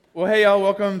Well, hey, y'all.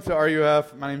 Welcome to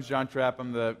RUF. My name's John Trapp.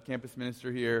 I'm the campus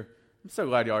minister here. I'm so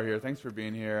glad y'all are here. Thanks for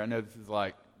being here. I know this is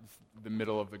like the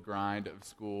middle of the grind of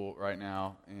school right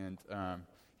now, and you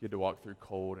had to walk through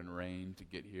cold and rain to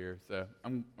get here. So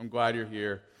I'm glad you're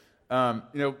here. One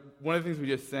of the things we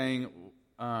just sang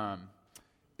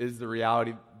is the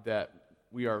reality that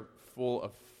we are full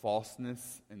of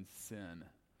falseness and sin.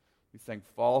 We sang,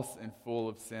 "False and full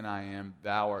of sin I am,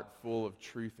 thou art full of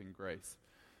truth and grace."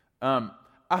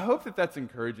 I hope that that's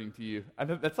encouraging to you. I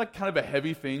know that's like kind of a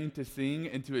heavy thing to sing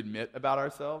and to admit about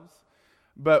ourselves.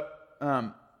 But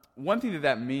one thing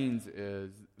that means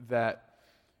is that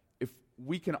if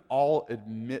we can all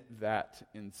admit that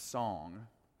in song,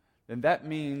 then that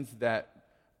means that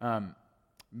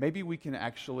maybe we can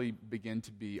actually begin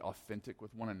to be authentic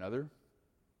with one another,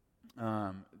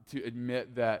 to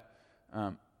admit that,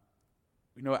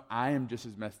 I am just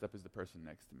as messed up as the person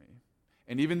next to me.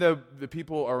 And even though the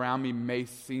people around me may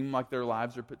seem like their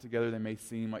lives are put together, they may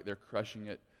seem like they're crushing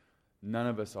it, none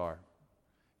of us are.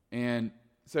 And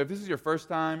so if this is your first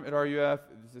time at RUF,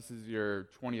 this is your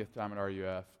 20th time at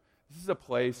RUF, this is a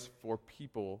place for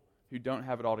people who don't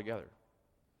have it all together.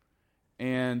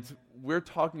 And we're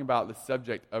talking about the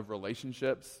subject of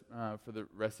relationships for the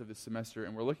rest of the semester,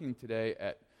 and we're looking today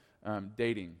at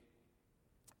dating.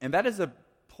 And that is a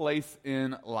place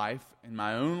in life, in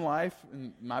my own life,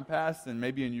 in my past, and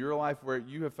maybe in your life, where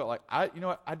you have felt like, I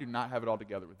do not have it all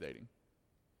together with dating.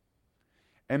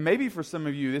 And maybe for some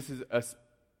of you, this is a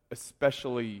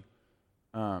especially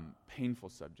painful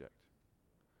subject,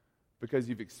 because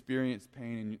you've experienced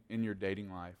pain in your dating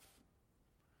life,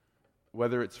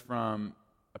 whether it's from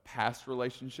a past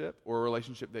relationship or a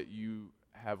relationship that you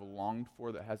have longed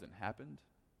for that hasn't happened,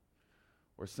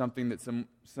 or something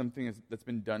that's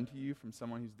been done to you from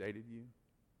someone who's dated you.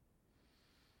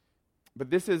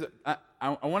 But this is,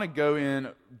 I want to go in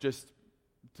just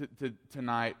to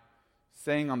tonight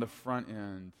saying on the front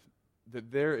end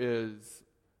that there is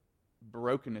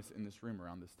brokenness in this room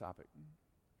around this topic,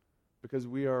 because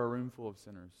we are a room full of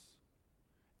sinners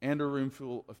and a room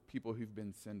full of people who've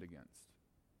been sinned against.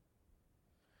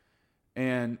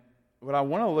 And what I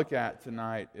want to look at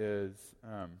tonight is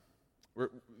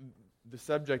the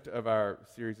subject of our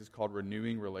series is called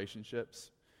Renewing Relationships,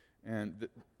 and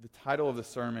the title of the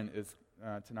sermon is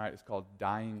tonight is called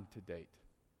Dying to Date.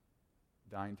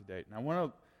 Dying to Date. And I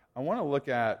want to look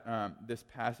at this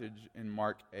passage in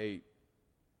Mark 8.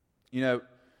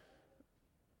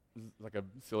 Like a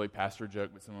silly pastor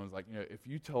joke, but someone was like, if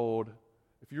you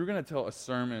were going to tell a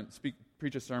sermon,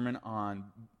 preach a sermon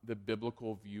on the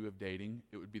biblical view of dating,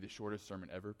 it would be the shortest sermon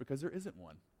ever, because there isn't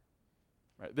one.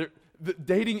 Right?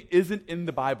 Dating isn't in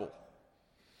the Bible.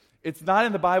 It's not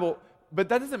in the Bible, but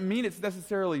that doesn't mean it's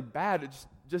necessarily bad. It's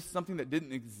just something that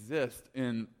didn't exist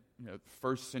in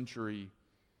first century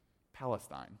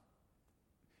Palestine.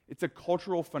 It's a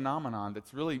cultural phenomenon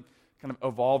that's really kind of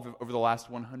evolved over the last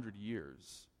 100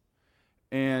 years.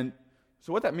 And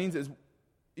so what that means is,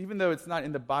 even though it's not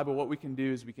in the Bible, what we can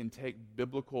do is we can take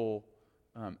biblical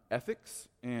ethics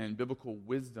and biblical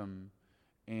wisdom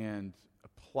and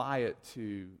apply it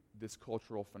to this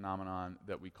cultural phenomenon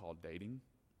that we call dating.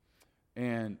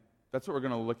 And that's what we're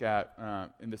going to look at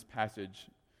in this passage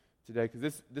today,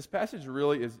 because this passage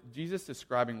really is Jesus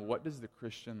describing what does the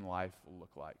Christian life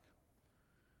look like.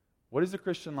 What is the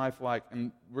Christian life like?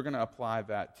 And we're going to apply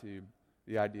that to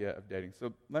the idea of dating.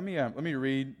 So let me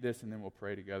read this, and then we'll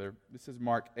pray together. This is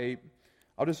Mark 8.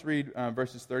 I'll just read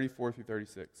verses 34 through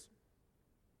 36.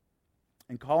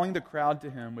 And calling the crowd to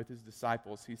him with his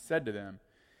disciples, he said to them,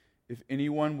 "If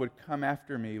anyone would come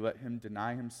after me, let him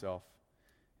deny himself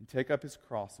and take up his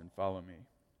cross and follow me.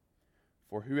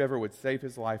 For whoever would save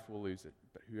his life will lose it,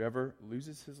 but whoever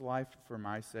loses his life for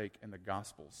my sake and the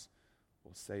gospel's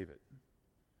will save it.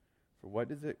 For what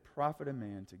does it profit a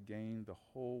man to gain the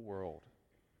whole world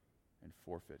and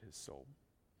forfeit his soul?"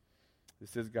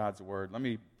 This is God's word. Let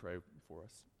me pray for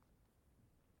us.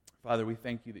 Father, we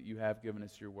thank you that you have given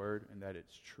us your word, and that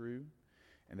it's true,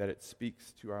 and that it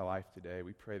speaks to our life today.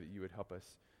 We pray that you would help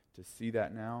us to see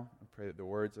that now. I pray that the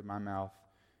words of my mouth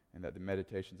and that the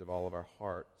meditations of all of our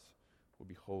hearts will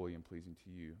be holy and pleasing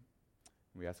to you.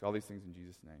 And we ask all these things in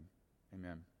Jesus' name.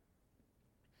 Amen.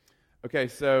 Okay,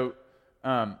 so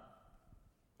a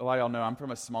lot of y'all know I'm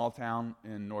from a small town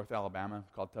in North Alabama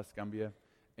called Tuscumbia,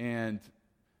 and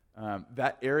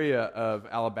that area of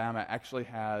Alabama actually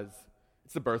has,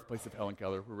 it's the birthplace of Helen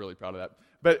Keller. We're really proud of that.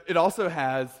 But it also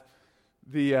has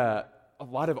a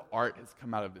lot of art has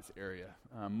come out of this area.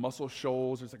 Muscle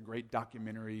Shoals, there's a great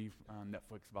documentary on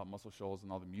Netflix about Muscle Shoals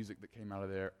and all the music that came out of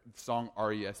there. The song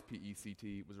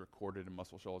R-E-S-P-E-C-T was recorded in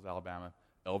Muscle Shoals, Alabama.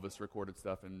 Elvis recorded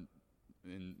stuff in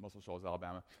in Muscle Shoals,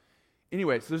 Alabama.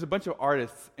 Anyway, so there's a bunch of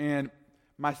artists, and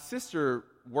my sister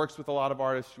works with a lot of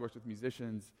artists. She works with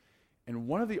musicians, and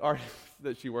one of the artists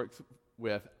that she works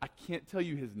with, I can't tell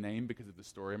you his name because of the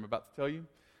story I'm about to tell you,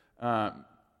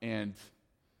 and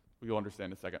you'll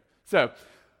understand in a second. So,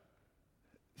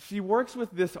 she works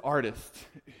with this artist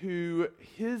who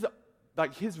his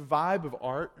vibe of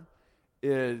art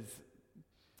is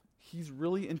he's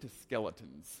really into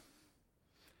skeletons.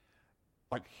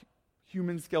 Like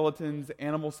human skeletons,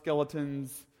 animal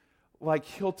skeletons. Like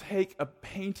he'll take a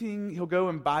painting, he'll go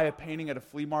and buy a painting at a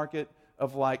flea market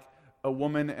of like a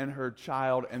woman and her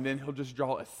child, and then he'll just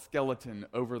draw a skeleton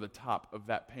over the top of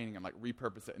that painting and like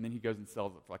repurpose it, and then he goes and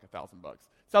sells it for like $1,000.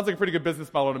 Sounds like a pretty good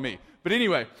business model to me. But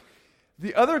anyway,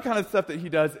 the other kind of stuff that he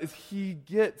does is he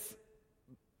gets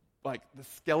like the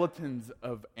skeletons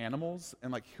of animals,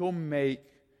 and like he'll make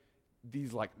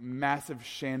these like massive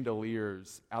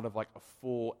chandeliers out of like a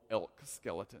full elk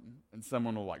skeleton, and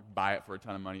someone will like buy it for a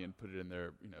ton of money and put it in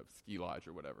their ski lodge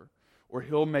or whatever. Or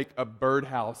he'll make a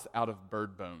birdhouse out of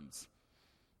bird bones.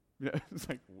 It's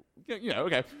like,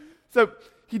 okay. So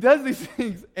he does these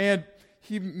things, and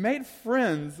he made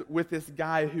friends with this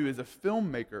guy who is a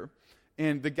filmmaker,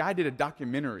 and the guy did a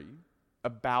documentary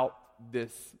about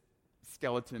this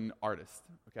skeleton artist,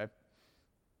 okay?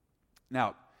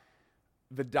 Now,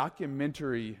 the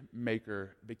documentary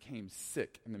maker became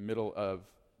sick in the middle of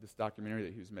this documentary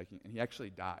that he was making, and he actually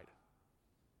died.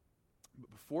 But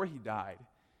before he died,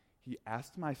 he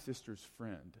asked my sister's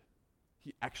friend,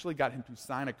 he actually got him to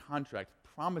sign a contract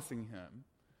promising him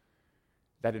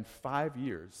that in 5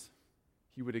 years,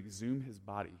 he would exhume his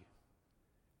body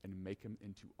and make him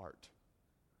into art.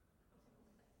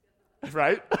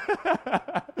 Right?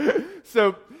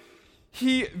 So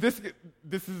this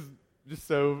is just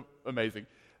so amazing.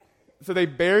 So they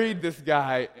buried this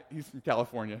guy. He's from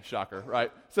California, shocker,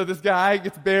 right? So this guy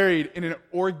gets buried in an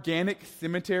organic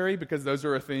cemetery, because those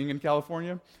are a thing in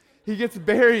California. He gets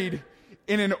buried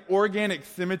in an organic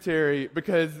cemetery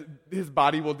because his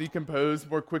body will decompose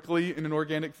more quickly in an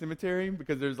organic cemetery,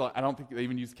 because there's like, I don't think they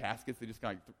even use caskets. They just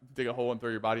kind of dig a hole and throw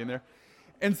your body in there.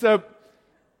 And so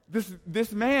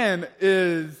this man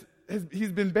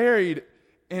he's been buried,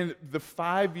 and the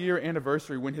 5-year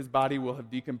anniversary when his body will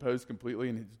have decomposed completely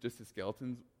and just his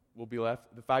skeletons will be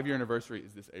left, the 5-year anniversary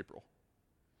is this April.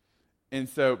 And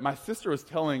so my sister was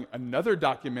telling another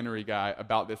documentary guy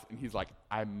about this, and he's like,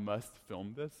 I must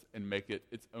film this and make it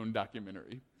its own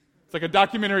documentary. It's like a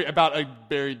documentary about a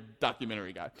buried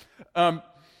documentary guy.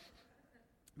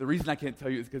 The reason I can't tell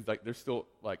you is because like they're still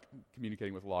like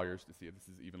communicating with lawyers to see if this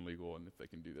is even legal and if they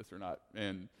can do this or not.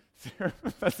 And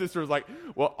my sister was like,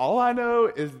 well, all I know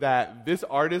is that this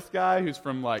artist guy who's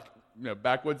from like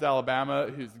backwoods Alabama,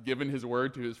 who's given his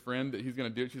word to his friend that he's going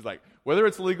to do it. She's like, whether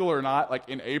it's legal or not, like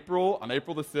on April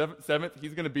the 7th,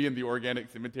 he's going to be in the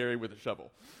organic cemetery with a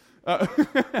shovel.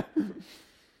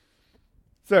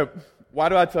 So why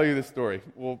do I tell you this story?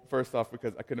 Well, first off,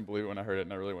 because I couldn't believe it when I heard it,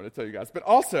 and I really wanted to tell you guys. But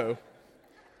also,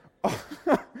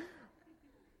 I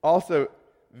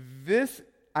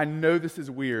know this is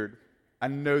weird,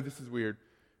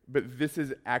 but this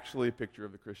is actually a picture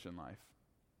of the Christian life.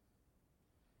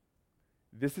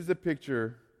 This is a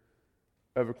picture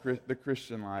of the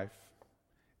Christian life,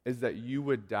 is that you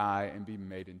would die and be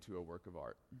made into a work of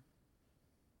art.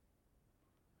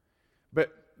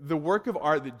 But the work of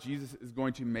art that Jesus is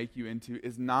going to make you into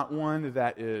is not one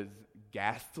that is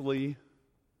ghastly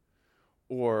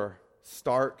or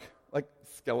stark, like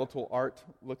skeletal art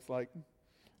looks like.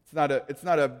 It's not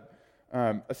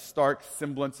a stark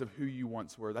semblance of who you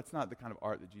once were. That's not the kind of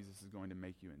art that Jesus is going to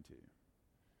make you into.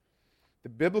 The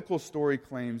biblical story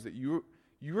claims that you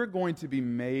are going to be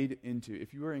made into,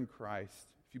 if you are in Christ,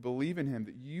 if you believe in Him,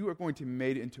 that you are going to be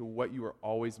made into what you were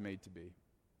always made to be.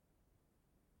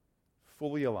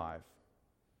 Fully alive,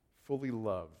 fully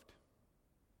loved,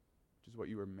 which is what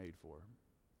you were made for.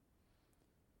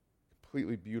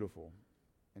 Completely beautiful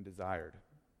and desired.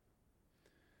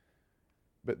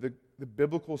 But the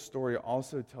biblical story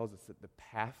also tells us that the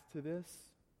path to this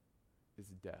is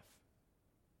death.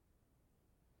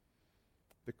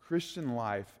 The Christian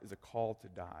life is a call to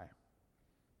die.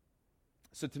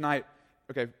 So tonight,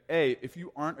 okay, if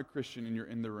you aren't a Christian and you're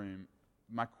in the room,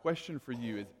 my question for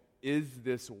you is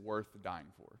this worth dying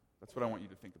for? That's what I want you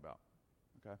to think about,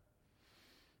 okay?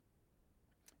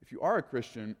 If you are a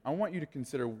Christian, I want you to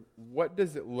consider, what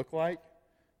does it look like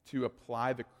to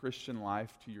apply the Christian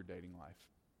life to your dating life?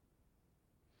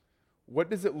 What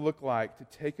does it look like to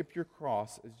take up your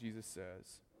cross, as Jesus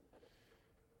says,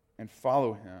 and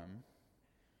follow Him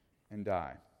and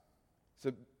die?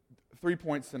 So 3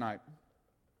 points tonight.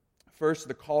 First,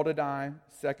 the call to die.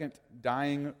 Second,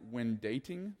 dying when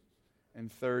dating.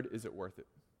 And third, is it worth it?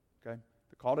 Okay?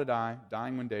 The call to die,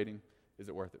 dying when dating, is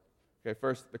it worth it? Okay,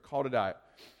 first, the call to die.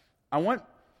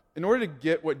 In order to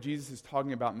get what Jesus is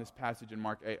talking about in this passage in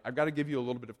Mark 8, I've got to give you a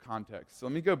little bit of context. So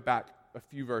let me go back a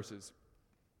few verses.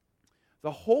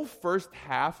 The whole first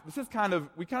half,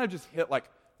 we kind of just hit like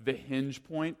the hinge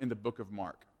point in the book of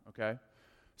Mark, okay?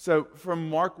 So from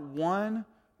Mark 1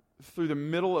 through the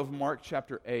middle of Mark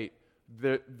chapter 8,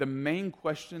 the main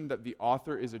question that the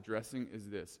author is addressing is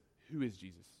this: who is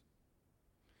Jesus?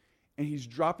 And he's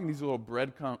dropping these little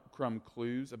breadcrumb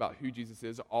clues about who Jesus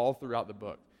is all throughout the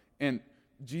book. And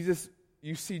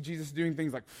you see Jesus doing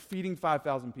things like feeding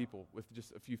 5,000 people with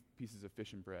just a few pieces of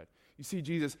fish and bread. You see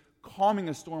Jesus calming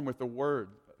a storm with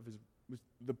with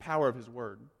the power of his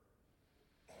word.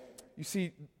 You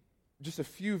see, just a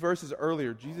few verses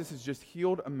earlier, Jesus has just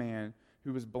healed a man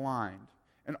who was blind.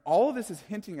 And all of this is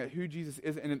hinting at who Jesus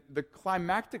is. And the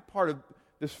climactic part of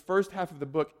this first half of the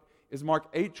book is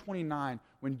Mark 8:29,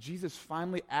 when Jesus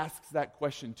finally asks that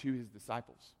question to his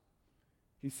disciples.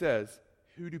 He says,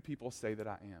 "Who do people say that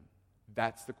I am?"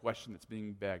 That's the question that's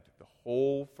being begged the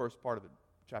whole first part of the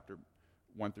chapter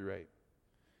 1 through 8.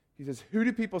 He says, "Who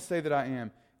do people say that I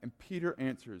am?" And Peter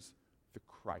answers, "The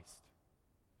Christ."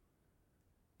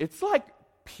 It's like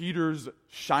Peter's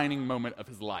shining moment of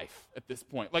his life at this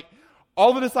point. Like,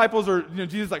 all the disciples are,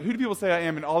 Jesus is like, "Who do people say I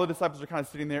am?" And all the disciples are kind of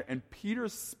sitting there, and Peter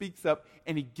speaks up,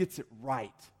 and he gets it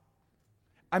right.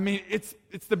 I mean, it's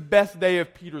the best day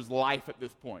of Peter's life at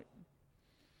this point.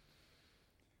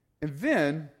 And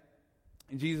then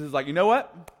Jesus is like, "You know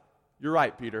what? You're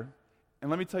right, Peter. And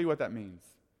let me tell you what that means."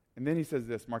 And then he says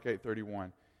this, Mark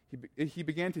 8:31. He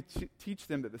began to teach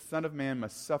them that the Son of Man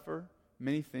must suffer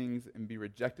many things and be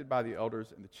rejected by the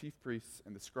elders and the chief priests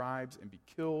and the scribes and be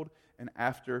killed, and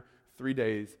after 3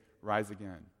 days rise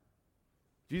again.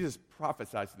 Jesus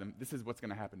prophesies to them, this is what's going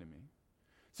to happen to me.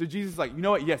 So Jesus is like, "You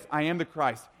know what? Yes, I am the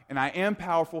Christ, and I am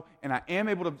powerful, and I am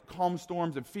able to calm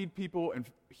storms and feed people and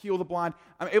heal the blind.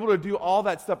 I'm able to do all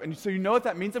that stuff. And so you know what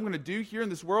that means I'm going to do here in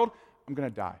this world? I'm going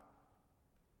to die."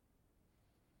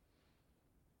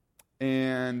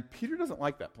 And Peter doesn't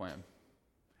like that plan.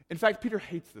 In fact, Peter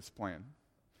hates this plan.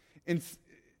 And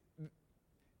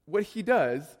what he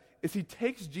does is he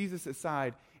takes Jesus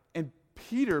aside, and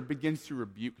Peter begins to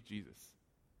rebuke Jesus.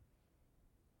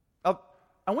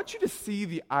 I want you to see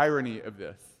the irony of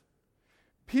this.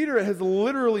 Peter has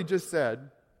literally just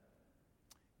said,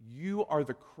 "You are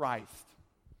the Christ.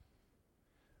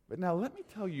 But now let me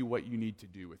tell you what you need to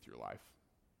do with your life."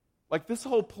 Like, this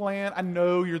whole plan, I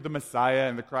know you're the Messiah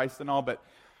and the Christ and all, but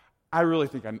I really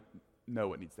think I know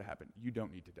what needs to happen. You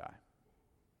don't need to die.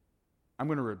 I'm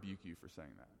going to rebuke you for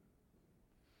saying that.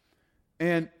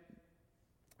 And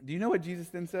do you know what Jesus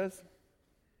then says?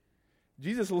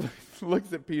 Jesus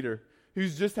looks at Peter,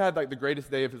 who's just had like the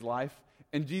greatest day of his life,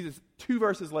 and Jesus, 2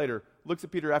 verses later, looks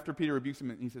at Peter after Peter rebukes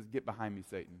him, and he says, "Get behind me,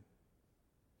 Satan."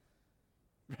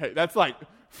 Right? That's like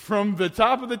from the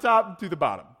top of the top to the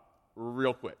bottom,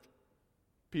 real quick.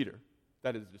 Peter.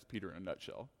 That is just Peter in a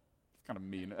nutshell. It's kind of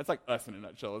mean. That's like us in a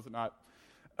nutshell, is it not?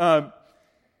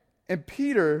 And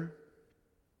Peter,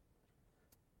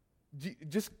 he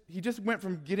just went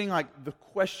from getting like the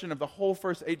question of the whole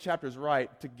first 8 chapters right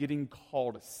to getting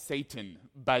called Satan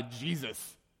by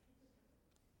Jesus.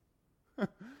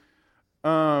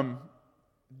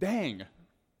 Dang.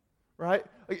 Right?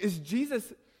 Like, is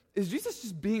Jesus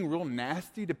just being real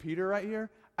nasty to Peter right here?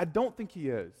 I don't think he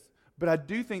is. But I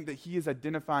do think that he is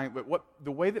identifying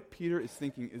the way that Peter is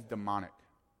thinking is demonic.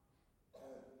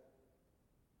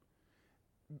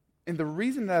 And the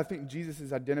reason that I think Jesus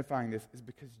is identifying this is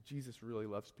because Jesus really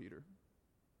loves Peter.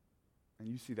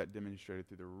 And you see that demonstrated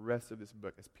through the rest of this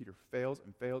book as Peter fails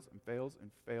and fails and fails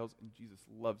and fails, and Jesus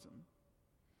loves him.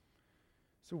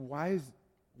 So why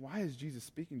is Jesus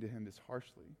speaking to him this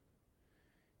harshly?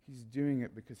 He's doing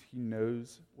it because he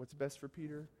knows what's best for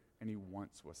Peter, and he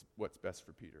wants what's best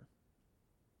for Peter.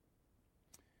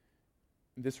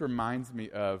 This reminds me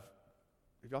of,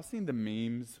 have y'all seen the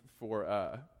memes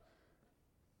for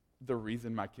the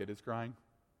reason my kid is crying?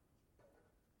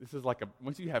 This is like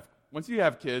once you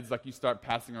have kids, like, you start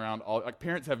passing around like,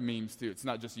 parents have memes too. It's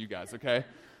not just you guys, okay?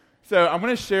 So I'm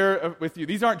going to share with you.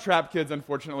 These aren't trap kids,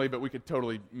 unfortunately, but we could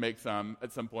totally make some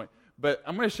at some point. But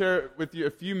I'm going to share with you a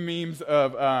few memes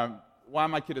of why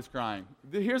my kid is crying.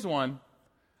 Here's one.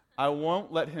 "I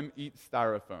won't let him eat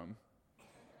styrofoam."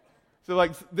 So,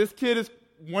 like, this kid is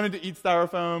wanted to eat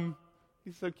styrofoam.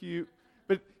 He's so cute.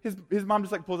 But his mom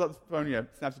just, like, pulls out the phone,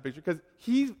 snaps a picture, because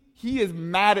he is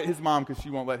mad at his mom because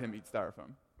she won't let him eat styrofoam.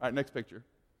 All right, next picture.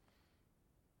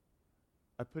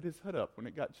 I put his hood up when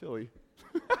it got chilly.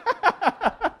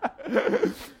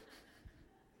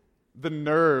 The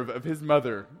nerve of his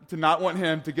mother to not want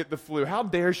him to get the flu. How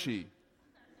dare she?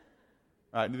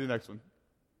 All right, do the next one.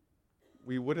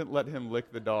 We wouldn't let him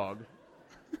lick the dog.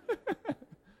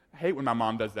 I hate when my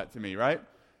mom does that to me, right?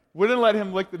 Wouldn't let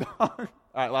him lick the dog. All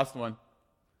right, last one.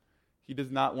 He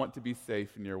does not want to be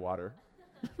safe near water.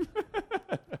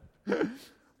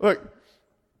 Look,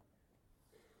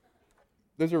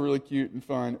 those are really cute and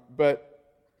fun, but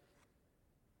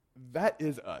that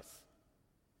is us.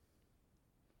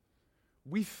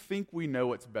 We think we know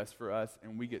what's best for us,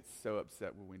 and we get so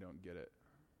upset when we don't get it.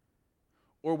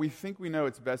 Or we think we know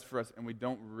what's best for us, and we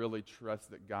don't really trust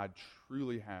that God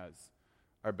truly has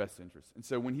our best interests. And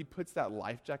so when he puts that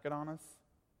life jacket on us,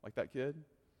 like that kid,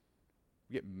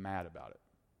 we get mad about it.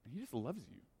 And he just loves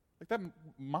you. Like that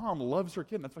mom loves her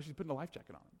kid, and that's why she's putting a life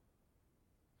jacket on him.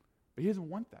 But he doesn't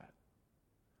want that.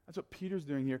 That's what Peter's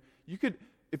doing here. You could,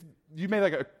 if you made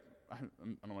like I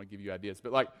don't want to give you ideas,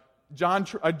 but like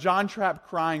a John Trapp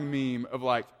crying meme of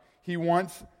like he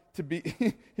wants to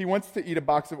eat a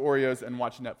box of Oreos and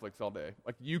watch Netflix all day.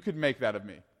 Like you could make that of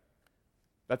me.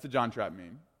 That's a John Trapp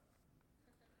meme.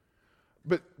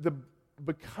 But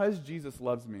because Jesus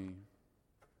loves me,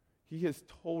 he has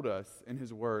told us in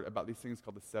his word about these things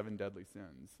called the 7 deadly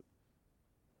sins.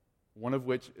 One of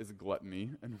which is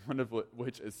gluttony, and one of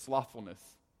which is slothfulness.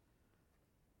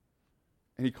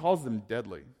 And he calls them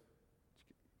deadly.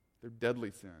 They're deadly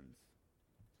sins,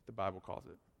 the Bible calls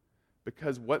it.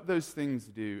 Because what those things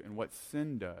do and what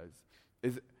sin does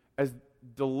is, as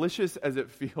delicious as it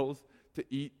feels to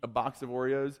eat a box of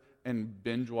Oreos and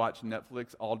binge watch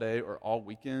Netflix all day or all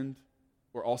weekend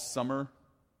or all summer.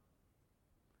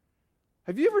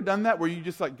 Have you ever done that where you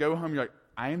just like go home, you're like,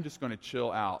 I am just going to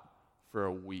chill out for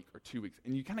a week or 2 weeks,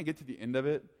 and you kind of get to the end of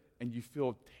it and you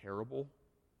feel terrible?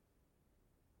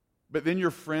 But then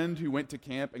your friend who went to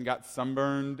camp and got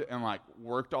sunburned and like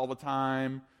worked all the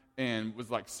time and was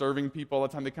like serving people all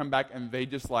the time, they come back and they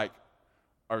just like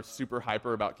are super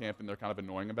hyper about camp and they're kind of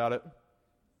annoying about it.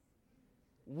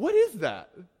 What is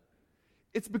that?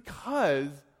 It's because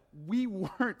we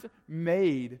weren't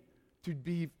made to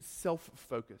be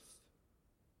self-focused.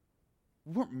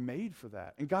 We weren't made for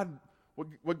that. And God,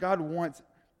 what God wants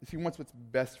is he wants what's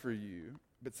best for you.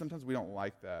 But sometimes we don't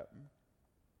like that.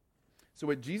 So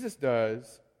what Jesus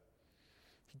does,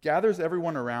 he gathers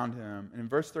everyone around him. And in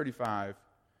verse 35,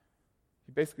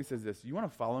 he basically says this: you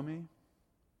want to follow me?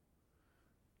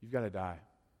 You've got to die.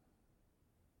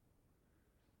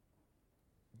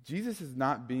 Jesus is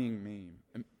not being mean.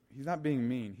 He's not being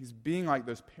mean. He's being like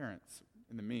those parents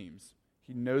in the memes.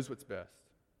 He knows what's best.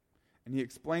 And he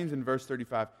explains in verse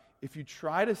 35, if you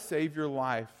try to save your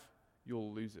life,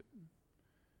 you'll lose it.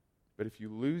 But if you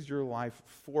lose your life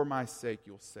for my sake,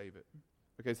 you'll save it.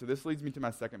 Okay, so this leads me to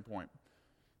my second point,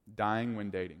 dying when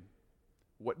dating.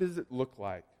 What does it look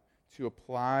like to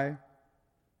apply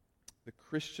the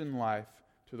Christian life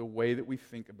to the way that we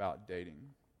think about dating?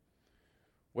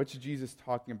 What's Jesus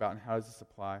talking about, and how does this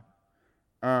apply?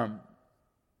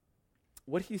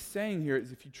 What he's saying here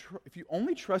is if you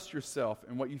only trust yourself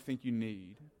and what you think you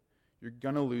need, you're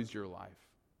going to lose your life.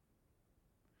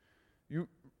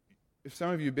 If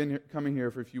some of you have been coming here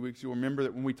for a few weeks, you'll remember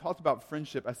that when we talked about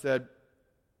friendship, I said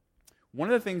one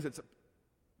of the things that's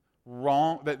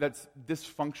wrong, that's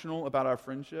dysfunctional about our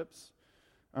friendships,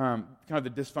 kind of the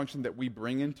dysfunction that we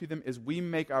bring into them, is we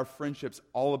make our friendships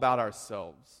all about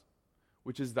ourselves,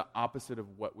 which is the opposite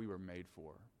of what we were made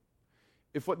for.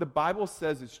 If what the Bible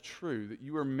says is true, that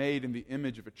you are made in the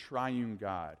image of a triune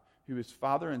God, who is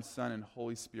Father and Son and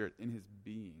Holy Spirit in his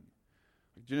being.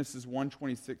 Like Genesis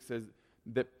 1:26 says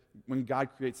that when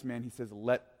God creates man, he says,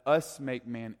 let us make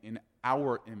man in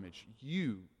our image.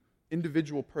 You,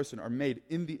 individual person, are made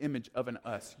in the image of an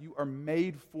us. You are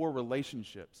made for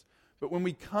relationships. But when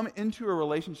we come into a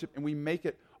relationship and we make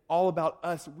it all about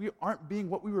us, we aren't being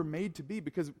what we were made to be,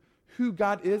 because who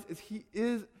God is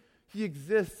he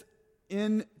exists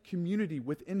in community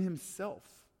within himself.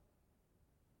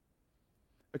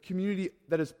 A community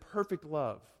that is perfect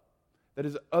love, that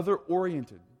is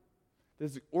other-oriented, that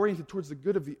is oriented towards the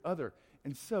good of the other.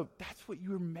 And so that's what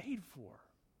you were made for.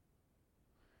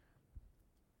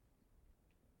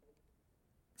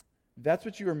 That's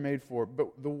what you were made for.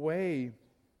 But the way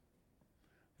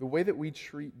that we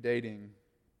treat dating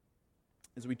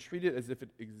is we treat it as if it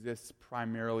exists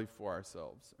primarily for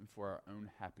ourselves and for our own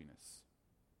happiness.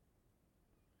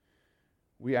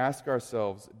 We ask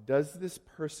ourselves, does this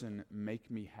person make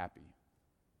me happy?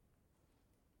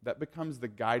 That becomes the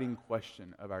guiding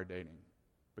question of our dating,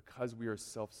 because we are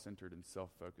self-centered and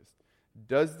self-focused.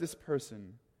 Does this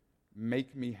person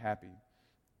make me happy?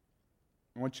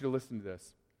 I want you to listen to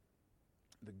this.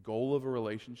 The goal of a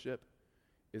relationship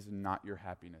is not your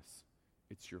happiness.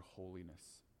 It's your holiness.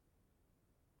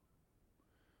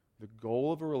 The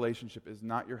goal of a relationship is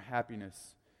not your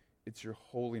happiness. It's your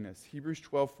holiness. Hebrews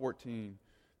 12:14,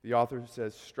 the author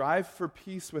says, "Strive for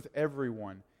peace with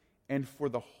everyone and for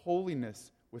the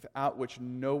holiness without which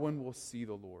no one will see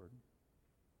the Lord."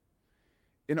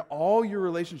 In all your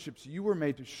relationships, you were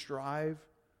made to strive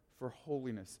for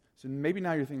holiness. So maybe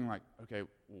now you're thinking like, okay,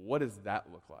 what does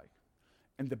that look like?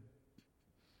 And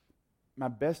my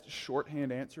best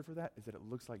shorthand answer for that is that it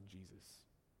looks like Jesus.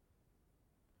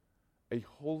 A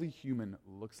holy human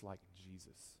looks like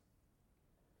Jesus.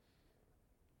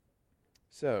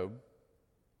 So,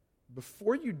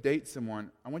 before you date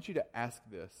someone, I want you to ask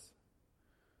this.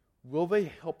 Will they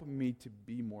help me to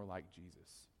be more like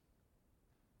Jesus?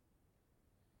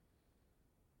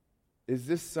 Is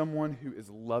this someone who is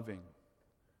loving,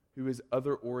 who is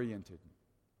other-oriented,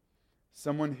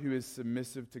 someone who is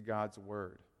submissive to God's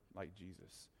word, like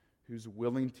Jesus, who's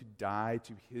willing to die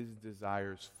to his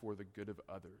desires for the good of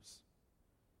others,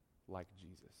 like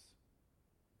Jesus?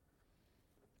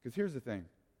 Because here's the thing.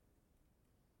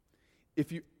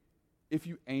 If you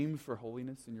aim for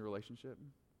holiness in your relationship,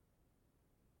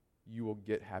 you will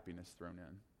get happiness thrown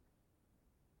in.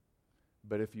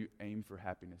 But if you aim for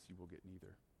happiness, you will get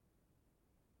neither.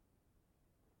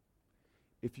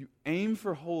 If you aim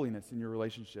for holiness in your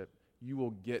relationship, you will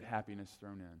get happiness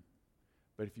thrown in.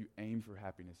 But if you aim for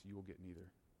happiness, you will get neither.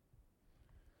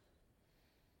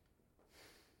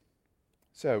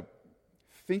 So,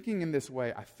 thinking in this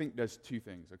way, I think does two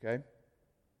things, okay?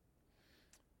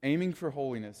 Aiming for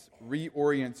holiness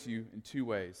reorients you in two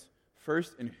ways.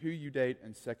 First, in who you date,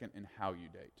 and second, in how you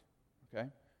date. Okay?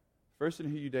 First, in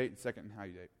who you date, and second, in how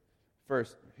you date.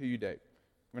 First, who you date.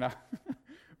 When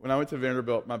I went to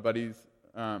Vanderbilt, my buddies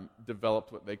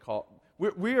developed what they call...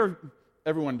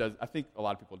 Everyone does. I think a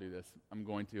lot of people do this. I'm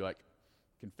going to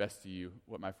confess to you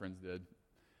what my friends did.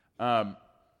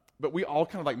 But we all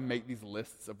kind of make these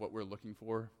lists of what we're looking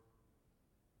for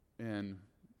in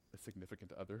a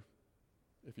significant other,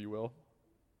 if you will.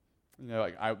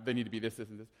 They need to be this, this,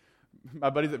 and this. My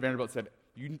buddies at Vanderbilt said,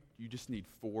 you just need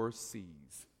 4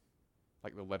 C's,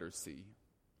 like the letter C.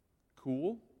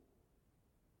 Cool,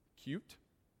 cute,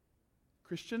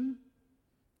 Christian,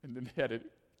 and then headed,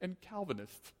 and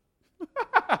Calvinist.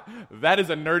 That is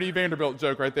a nerdy Vanderbilt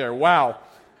joke right there. Wow.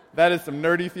 That is some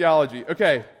nerdy theology.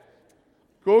 Okay.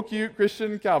 Cool, cute,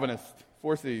 Christian, Calvinist.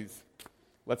 4 C's.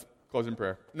 Let's close in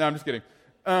prayer. No, I'm just kidding.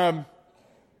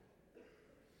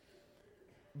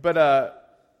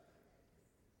 But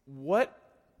what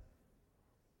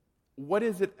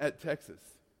is it at Texas?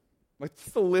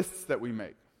 Just the lists that we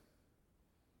make.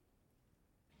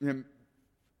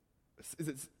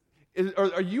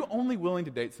 Are you only willing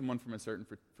to date someone from a certain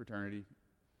fraternity,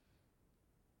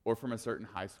 or from a certain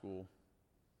high school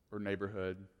or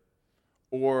neighborhood,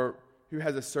 or who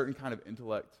has a certain kind of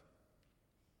intellect,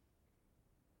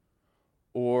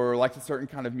 or likes a certain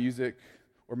kind of music,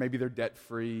 or maybe they're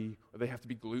debt-free, or they have to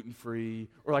be gluten-free,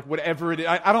 or whatever it is.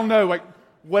 I don't know,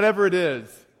 whatever it is.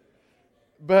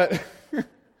 But,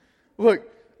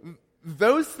 look,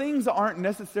 those things aren't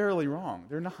necessarily wrong.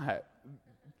 They're not.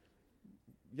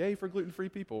 Yay for gluten-free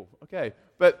people. Okay.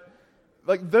 But,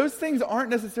 those things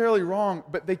aren't necessarily wrong,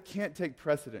 but they can't take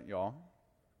precedent, y'all.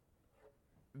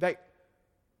 The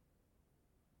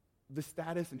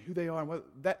status and who they are, and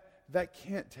that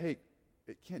can't take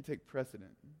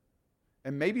precedent.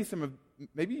 And maybe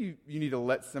you need to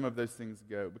let some of those things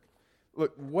go.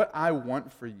 Look, what I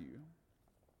want for you,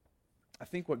 I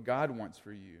think what God wants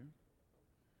for you,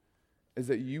 is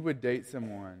that you would date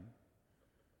someone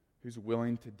who's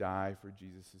willing to die for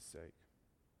Jesus' sake.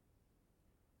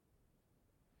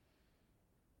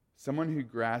 Someone who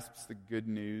grasps the good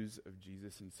news of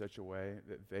Jesus in such a way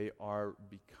that they are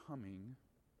becoming,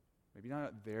 maybe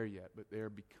not there yet, but they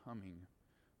are becoming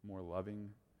more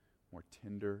loving, more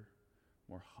tender,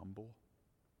 more humble,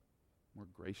 more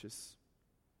gracious.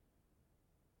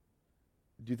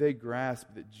 Do they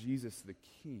grasp that Jesus the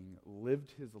King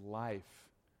lived his life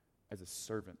as a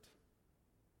servant?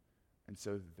 And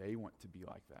so they want to be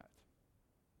like that.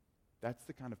 That's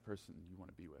the kind of person you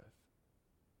want to be with.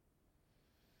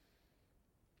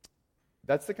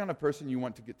 That's the kind of person you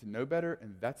want to get to know better,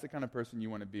 and that's the kind of person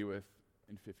you want to be with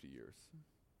in 50 years.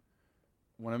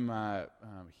 One of my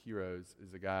heroes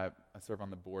is a guy, I serve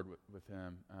on the board with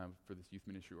him for this youth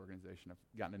ministry organization. I've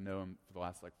gotten to know him for the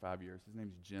last 5 years. His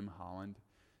name's Jim Holland.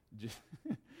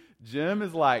 Jim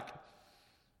is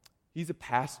he's a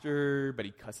pastor, but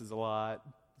he cusses a lot.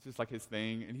 It's just his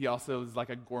thing. And he also is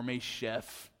a gourmet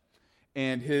chef.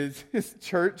 And his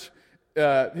church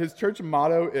His church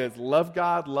motto is love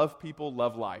God, love people,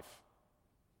 love life.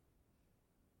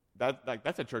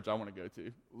 That's a church I want to go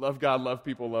to. Love God, love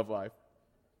people, love life.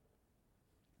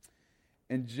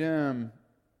 And Jim,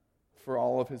 for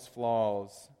all of his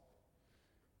flaws,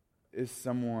 is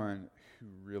someone who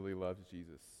really loves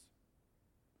Jesus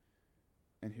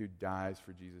and who dies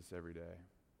for Jesus every day.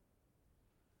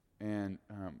 And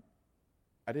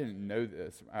I didn't know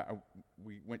this.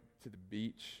 We went to the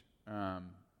beach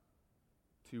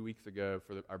 2 weeks ago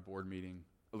for our board meeting.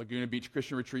 Laguna Beach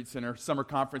Christian Retreat Center, summer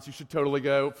conference. You should totally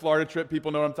go. Florida trip,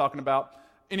 people know what I'm talking about.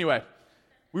 Anyway,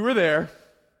 we were there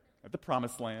at the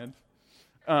Promised Land.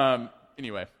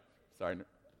 Anyway, sorry.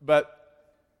 But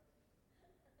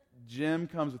Jim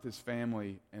comes with his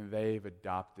family, and they've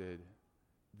adopted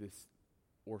this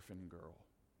orphan girl.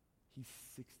 He's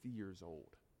 60 years old.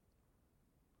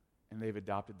 And they've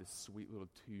adopted this sweet little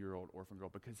 2-year-old orphan girl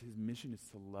because his mission is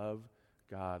to love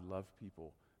God, love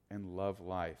people, and love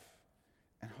life.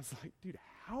 And I was like, dude,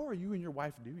 how are you and your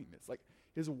wife doing this? Like,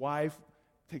 his wife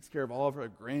takes care of all of her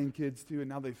grandkids too, and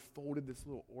now they've folded this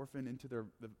little orphan into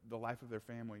the life of their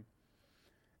family.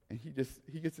 And he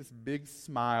gets this big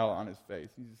smile on his face.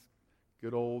 He's this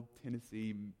good old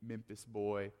Tennessee Memphis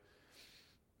boy.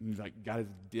 And he's like got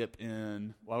his dip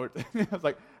in. I was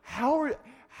like,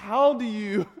 how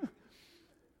do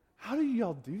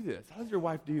y'all do this? How does your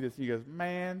wife do this? And he goes,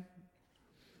 man,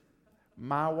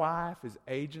 my wife is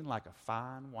aging like a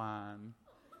fine wine.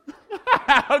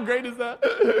 How great is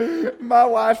that? My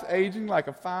wife's aging like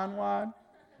a fine wine.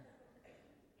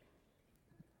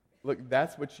 Look,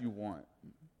 that's what you want.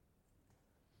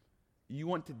 You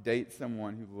want to date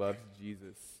someone who loves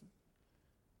Jesus,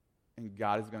 and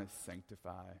God is going to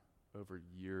sanctify over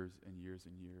years and years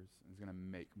and years, and is going to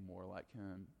make more like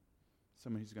him.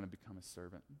 Someone who's going to become a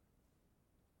servant.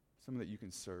 Someone that you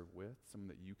can serve with, someone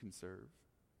that you can serve.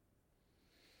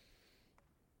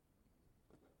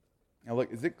 Now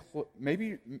look, is it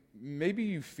maybe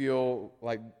you feel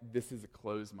like this is a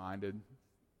closed-minded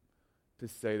to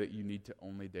say that you need to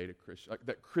only date a Christian, like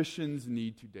that Christians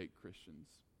need to date Christians.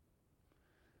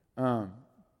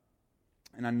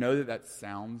 And I know that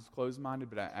sounds closed-minded,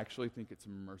 but I actually think it's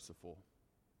merciful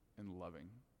and loving.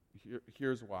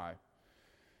 Here's why.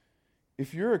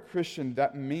 If you're a Christian,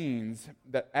 that means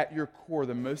that at your core,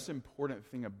 the most important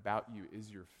thing about you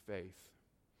is your faith.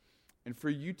 And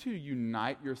for you to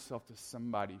unite yourself to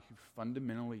somebody who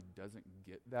fundamentally doesn't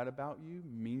get that about you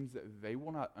means that they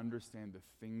will not understand the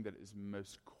thing that is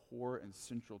most core and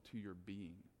central to your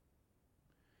being.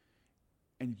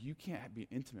 And you can't be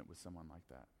intimate with someone like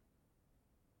that.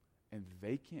 And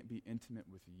they can't be intimate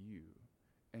with you.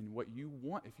 And what you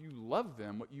want, if you love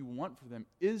them, what you want for them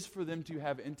is for them to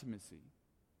have intimacy.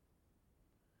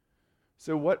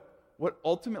 So what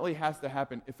ultimately has to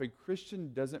happen if a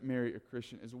Christian doesn't marry a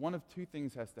Christian is one of two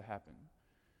things has to happen.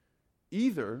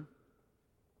 Either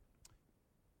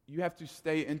you have to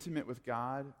stay intimate with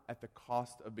God at the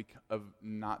cost of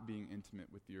not being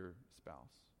intimate with your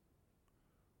spouse.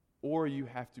 Or you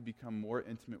have to become more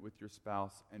intimate with your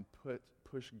spouse and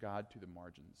push God to the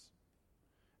margins.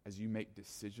 As you make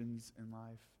decisions in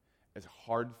life, as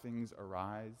hard things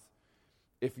arise,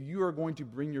 if you are going to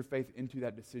bring your faith into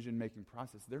that decision-making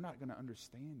process, they're not going to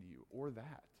understand you or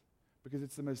that because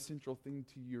it's the most central thing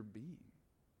to your being.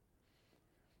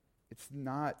 It's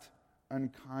not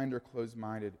unkind or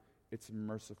closed-minded. It's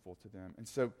merciful to them. And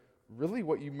so really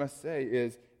what you must say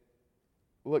is,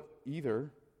 look,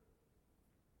 either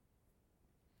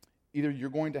you're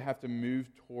going to have to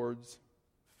move towards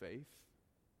faith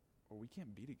or we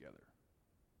can't be together.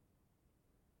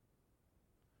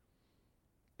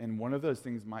 And one of those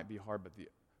things might be hard,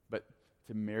 but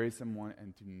to marry someone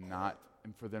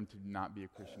and for them to not be a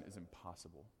Christian is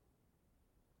impossible.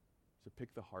 So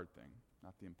pick the hard thing,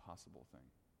 not the impossible thing.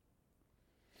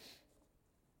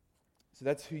 So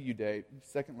that's who you date.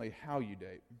 Secondly, how you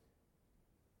date.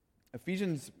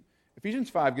 Ephesians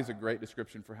 5 gives a great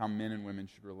description for how men and women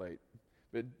should relate.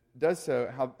 But it does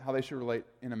so how they should relate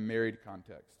in a married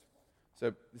context.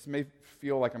 So this may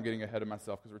feel like I'm getting ahead of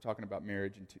myself because we're talking about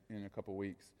marriage in a couple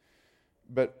weeks.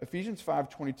 But Ephesians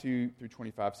 5:22 through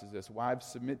 25 says this: Wives,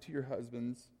 submit to your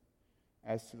husbands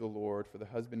as to the Lord, for the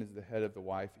husband is the head of the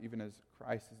wife, even as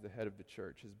Christ is the head of the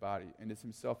church, his body, and is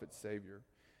himself its Savior.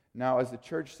 Now, as the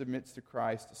church submits to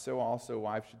Christ, so also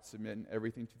wives should submit in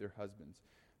everything to their husbands.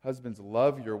 Husbands,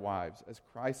 love your wives as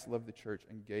Christ loved the church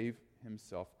and gave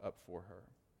himself up for her.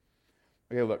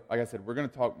 Okay, look, like I said, we're going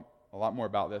to talk a lot more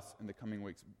about this in the coming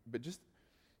weeks, but just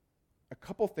a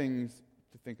couple things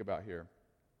to think about here.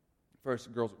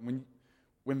 First, girls,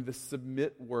 when the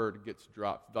submit word gets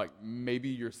dropped, like maybe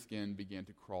your skin began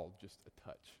to crawl just a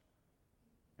touch.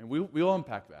 And we'll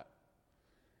unpack that.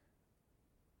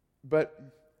 But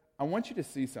I want you to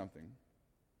see something.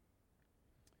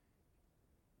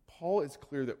 Paul is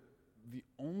clear that the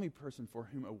only person for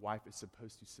whom a wife is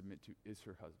supposed to submit to is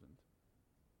her husband,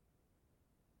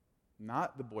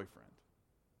 not the boyfriend.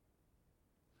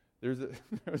 There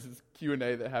was this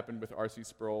Q&A that happened with R.C.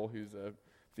 Sproul, who's a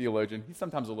theologian. He's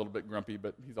sometimes a little bit grumpy,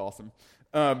 but he's awesome.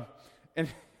 And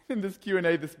in this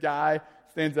Q&A, this guy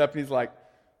stands up and he's like,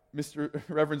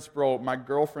 Reverend Sproul, my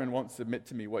girlfriend won't submit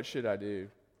to me. What should I do?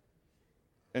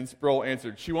 And Sproul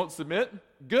answered, she won't submit?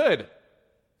 Good.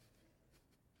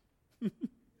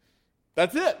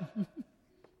 That's it.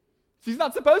 She's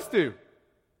not supposed to.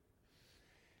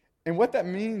 And what that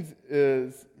means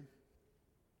is,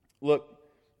 look,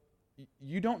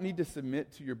 you don't need to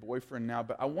submit to your boyfriend now,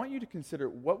 but I want you to consider,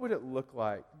 what would it look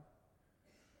like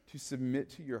to submit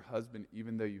to your husband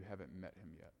even though you haven't met him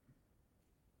yet?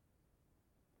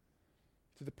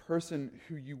 To the person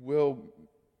who you will,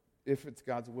 if it's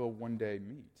God's will, one day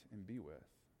meet and be with.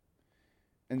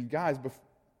 And guys,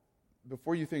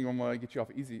 before you think I'm going to get you off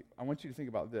easy, I want you to think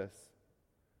about this.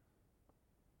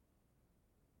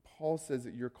 Paul says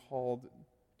that you're called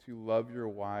to love your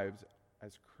wives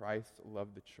as Christ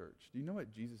loved the church. Do you know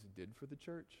what Jesus did for the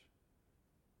church?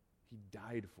 He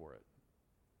died for it.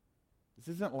 This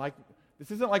isn't like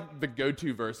the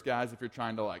go-to verse, guys, if you're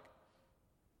trying to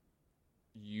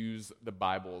use the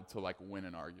Bible to win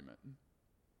an argument.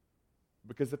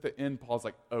 Because at the end, Paul's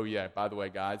like, oh yeah, by the way,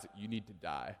 guys, you need to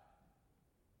die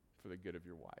for the good of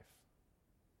your wife.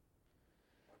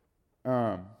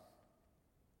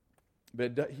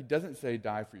 But he doesn't say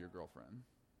die for your girlfriend.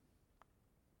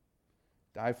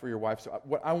 Die for your wife. So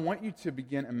what I want you to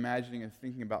begin imagining and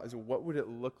thinking about is, what would it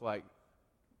look like,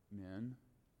 men,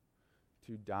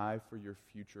 to die for your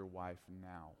future wife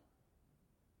now?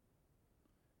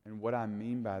 And what I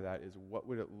mean by that is, what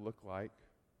would it look like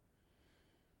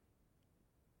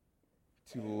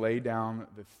to lay down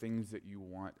the things that you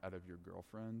want out of your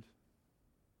girlfriend,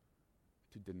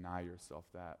 to deny yourself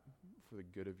that for the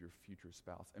good of your future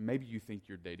spouse? And maybe you think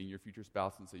you're dating your future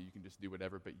spouse and so you can just do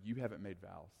whatever, but you haven't made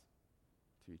vows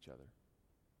to each other.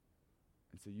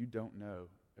 And so you don't know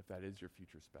if that is your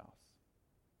future spouse.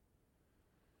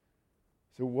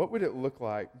 So what would it look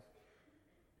like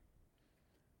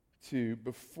to,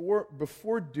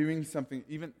 before doing something,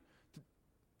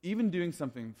 even doing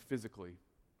something physically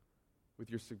with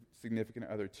your significant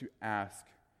other, to ask,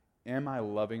 am I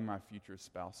loving my future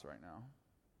spouse right now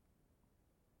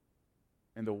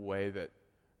in the way that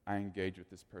I engage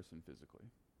with this person physically?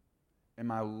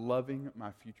 Am I loving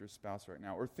my future spouse right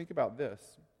now? Or think about this.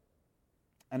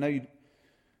 I know you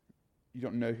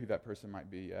don't know who that person might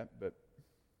be yet, but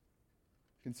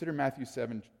consider Matthew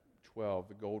 7:12,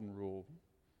 the golden rule.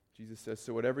 Jesus says,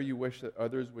 so whatever you wish that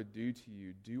others would do to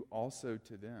you, do also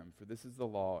to them, for this is the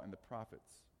law and the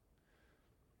prophets.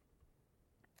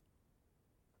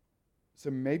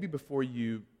 So maybe before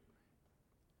you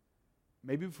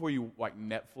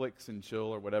Netflix and chill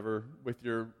or whatever with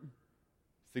your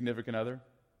significant other,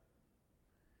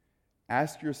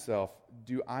 ask yourself,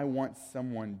 do I want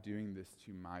someone doing this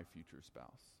to my future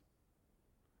spouse?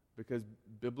 Because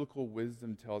biblical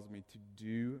wisdom tells me to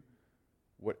do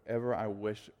whatever I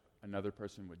wish another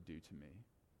person would do to me.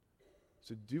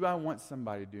 So do I want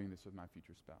somebody doing this with my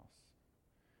future spouse?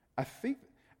 I think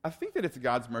that it's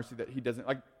God's mercy that he doesn't,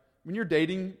 when you're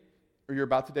dating or you're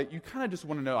about to date, you kind of just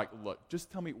want to know, look,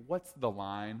 just tell me, what's the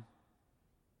line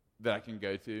that I can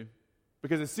go to?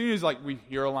 Because as soon as we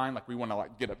hear a line, we want to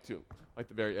get up to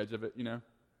the very edge of it,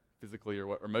 physically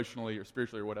or emotionally or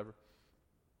spiritually or whatever.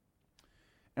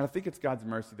 And I think it's God's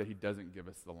mercy that he doesn't give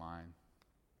us the line,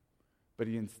 but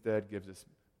he instead gives us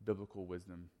biblical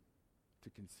wisdom to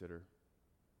consider.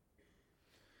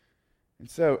 And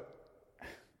so,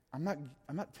 I'm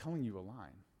not telling you a line,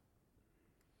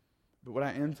 but what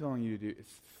I am telling you to do is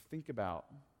think about,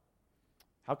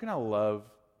 how can I love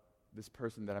this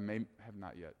person that I may have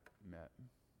not yet met?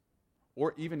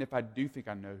 Or even if I do think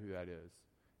I know who that is,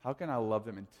 how can I love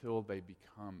them until they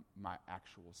become my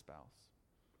actual spouse?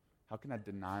 How can I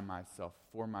deny myself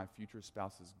for my future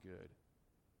spouse's good?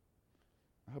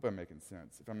 I hope I'm making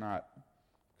sense. If I'm not,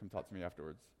 come talk to me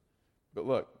afterwards. But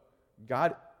look,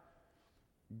 God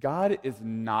is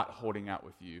not holding out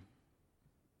with you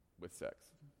with sex.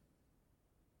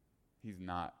 He's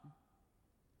not.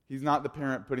 He's not the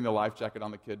parent putting the life jacket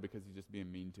on the kid because he's just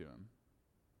being mean to him.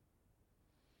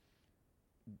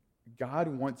 God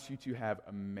wants you to have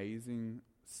amazing,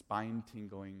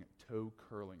 spine-tingling,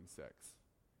 toe-curling sex.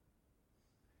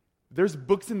 There's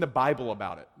books in the Bible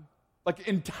about it.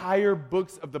 Entire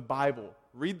books of the Bible.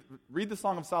 Read the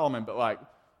Song of Solomon, but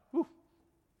whew,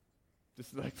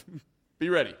 Just like, be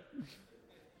ready.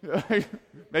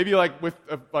 Maybe like with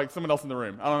like someone else in the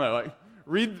room. I don't know. Like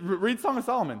read Song of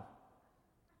Solomon.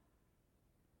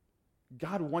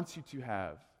 God wants you to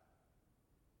have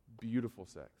beautiful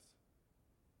sex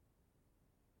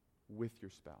with your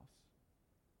spouse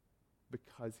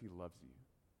because he loves you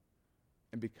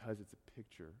and because it's a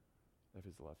picture of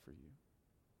his love for you.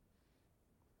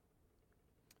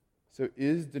 So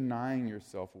is denying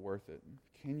yourself worth it?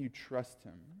 Can you trust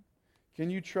him? Can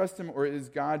you trust him, or is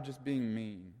God just being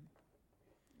mean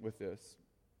with this?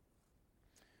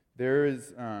 There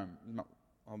is, I'm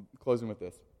closing with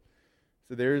this.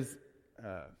 So there's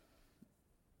a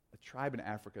tribe in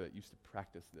Africa that used to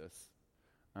practice this.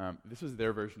 This was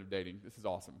their version of dating. This is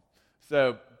awesome.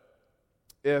 So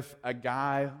if a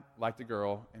guy liked a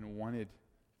girl and wanted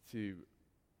to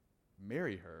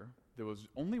marry her, there was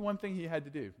only one thing he had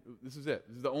to do. This is it.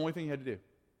 This is the only thing he had to do.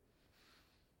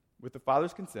 With the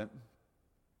father's consent,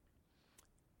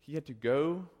 he had to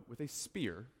go with a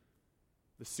spear.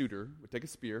 The suitor would take a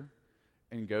spear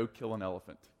and go kill an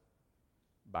elephant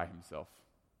by himself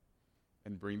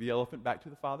and bring the elephant back to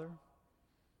the father,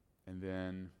 and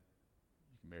then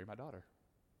you can marry my daughter.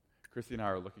 Christy and I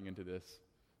are looking into this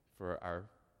for our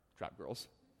trap girls.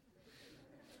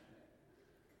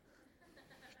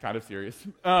 Kind of serious.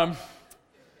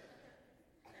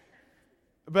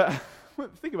 But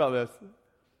think about this.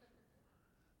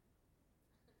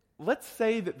 Let's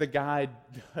say that the guy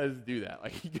does do that.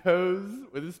 Like, he goes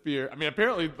with a spear. I mean,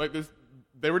 apparently, like this,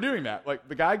 they were doing that. Like,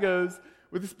 the guy goes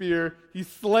with a spear. He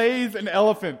slays an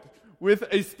elephant with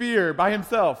a spear by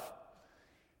himself.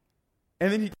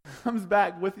 And then he comes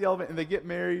back with the elephant, and they get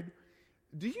married.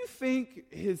 Do you think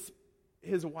his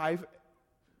wife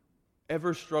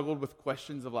ever struggled with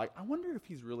questions of like, I wonder if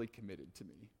he's really committed to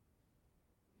me?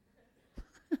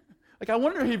 Like, I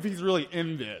wonder if he's really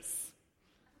in this.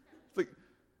 It's like,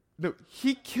 no,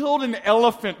 he killed an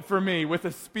elephant for me with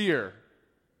a spear.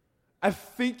 I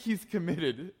think he's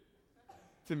committed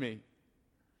to me.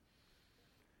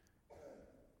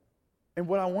 And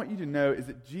what I want you to know is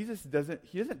that Jesus doesn't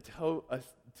tell us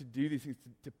to do these things,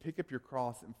 to pick up your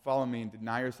cross and follow me and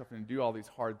deny yourself and do all these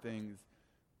hard things,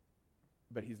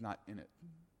 but he's not in it.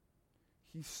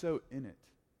 He's so in it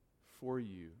for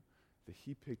you that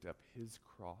he picked up his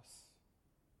cross.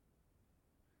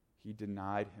 He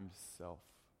denied himself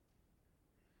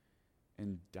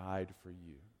and died for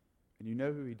you. And you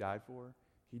know who he died for?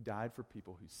 He died for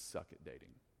people who suck at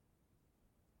dating.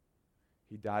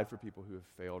 He died for people who have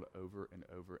failed over and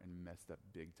over and messed up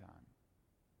big time.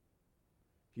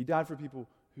 He died for people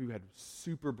who had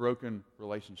super broken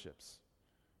relationships.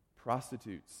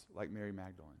 Prostitutes like Mary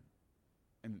Magdalene.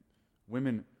 And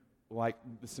women like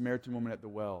the Samaritan woman at the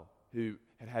well who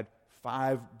had had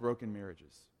 5 broken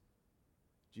marriages.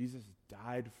 Jesus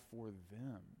died for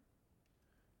them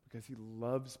because he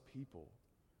loves people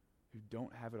who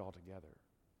don't have it all together.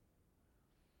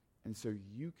 And so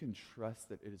you can trust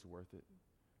that it is worth it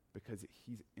because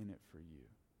he's in it for you.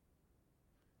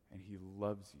 And he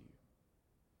loves you.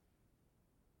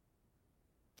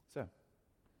 So,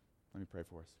 let me pray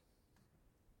for us.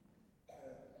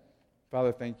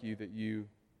 Father, thank you that you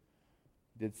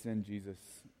did send Jesus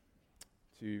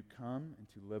to come and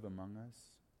to live among us,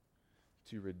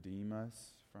 to redeem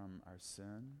us from our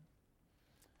sin,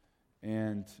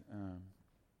 and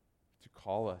to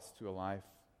call us to a life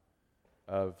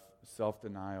of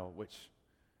self-denial, which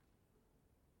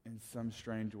in some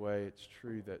strange way, it's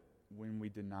true that when we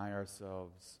deny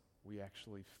ourselves, we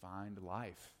actually find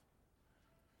life.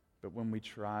 But when we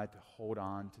try to hold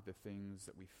on to the things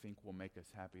that we think will make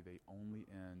us happy, they only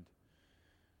end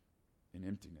in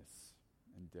emptiness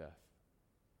and death.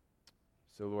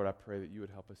 So, Lord, I pray that you would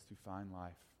help us to find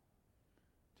life,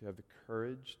 to have the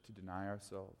courage to deny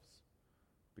ourselves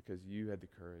because you had the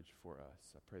courage for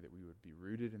us. I pray that we would be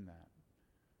rooted in that,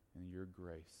 in your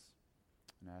grace.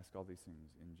 And I ask all these things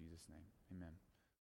in Jesus' name. Amen.